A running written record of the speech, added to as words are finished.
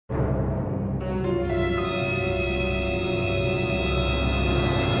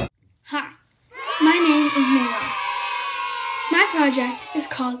project is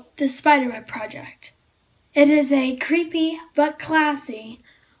called the Spiderweb Project. It is a creepy but classy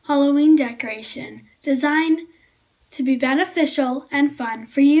Halloween decoration designed to be beneficial and fun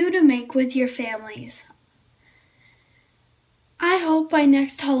for you to make with your families. I hope by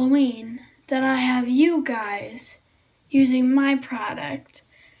next Halloween that I have you guys using my product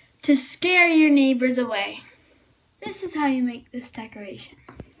to scare your neighbors away. This is how you make this decoration.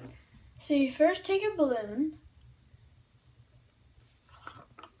 So you first take a balloon,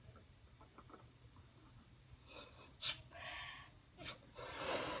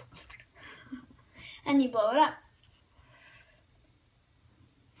 and you blow it up.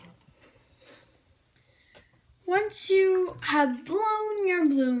 Once you have blown your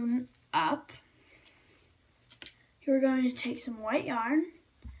balloon up, you're going to take some white yarn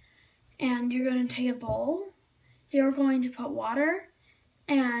and you're going to take a bowl. You're going to put water,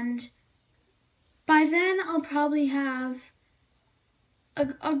 and by then I'll probably have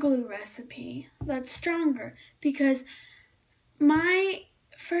a glue recipe that's stronger, because my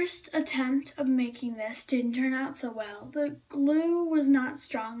first attempt of making this didn't turn out so well. The glue was not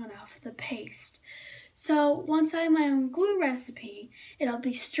strong enough, the paste. So once I have my own glue recipe, it'll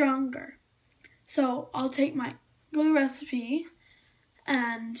be stronger. So I'll take my glue recipe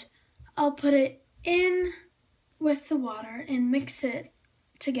and I'll put it in with the water and mix it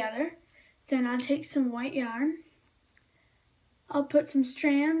together. Then I'll take some white yarn. I'll put some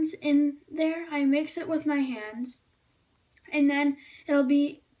strands in there. I mix it with my hands, and then it'll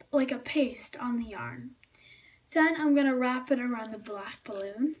be like a paste on the yarn. Then I'm going to wrap it around the black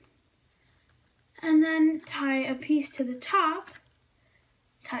balloon and then tie a piece to the top,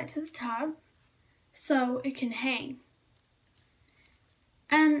 so it can hang.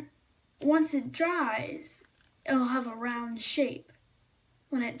 And once it dries, it'll have a round shape.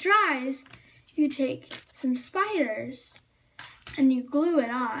 When it dries, you take some spiders and you glue it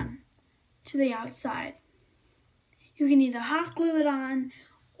on to the outside. You can either hot glue it on,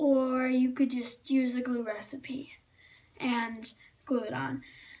 or you could just use a glue recipe and glue it on.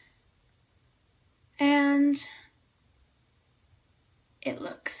 And it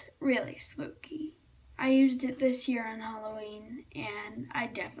looks really spooky. I used it this year on Halloween, and I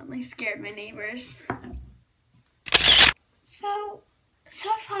definitely scared my neighbors. So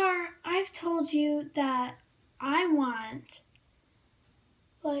far, I've told you that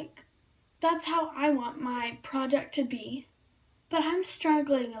that's how I want my project to be, but I'm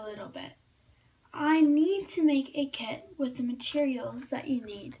struggling a little bit. I need to make a kit with the materials that you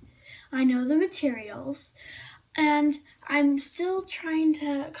need. I know the materials, and I'm still trying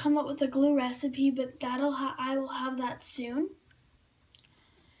to come up with a glue recipe, but I will have that soon.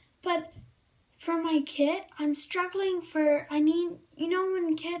 But for my kit, I'm struggling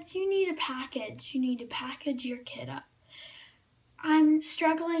in kits, you need a package. You need to package your kit up. I'm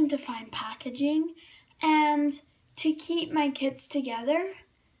struggling to find packaging, and to keep my kits together,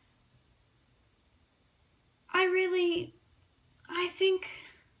 I think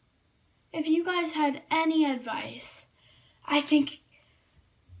if you guys had any advice, I think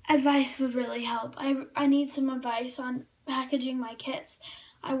advice would really help. I need some advice on packaging my kits.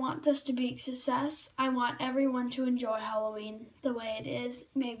 I want this to be a success. I want everyone to enjoy Halloween the way it is,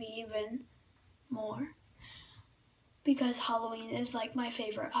 maybe even more, because Halloween is like my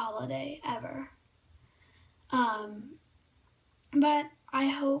favorite holiday ever. But I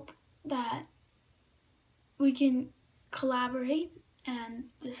hope that we can collaborate and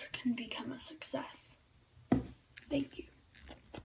this can become a success. Thank you.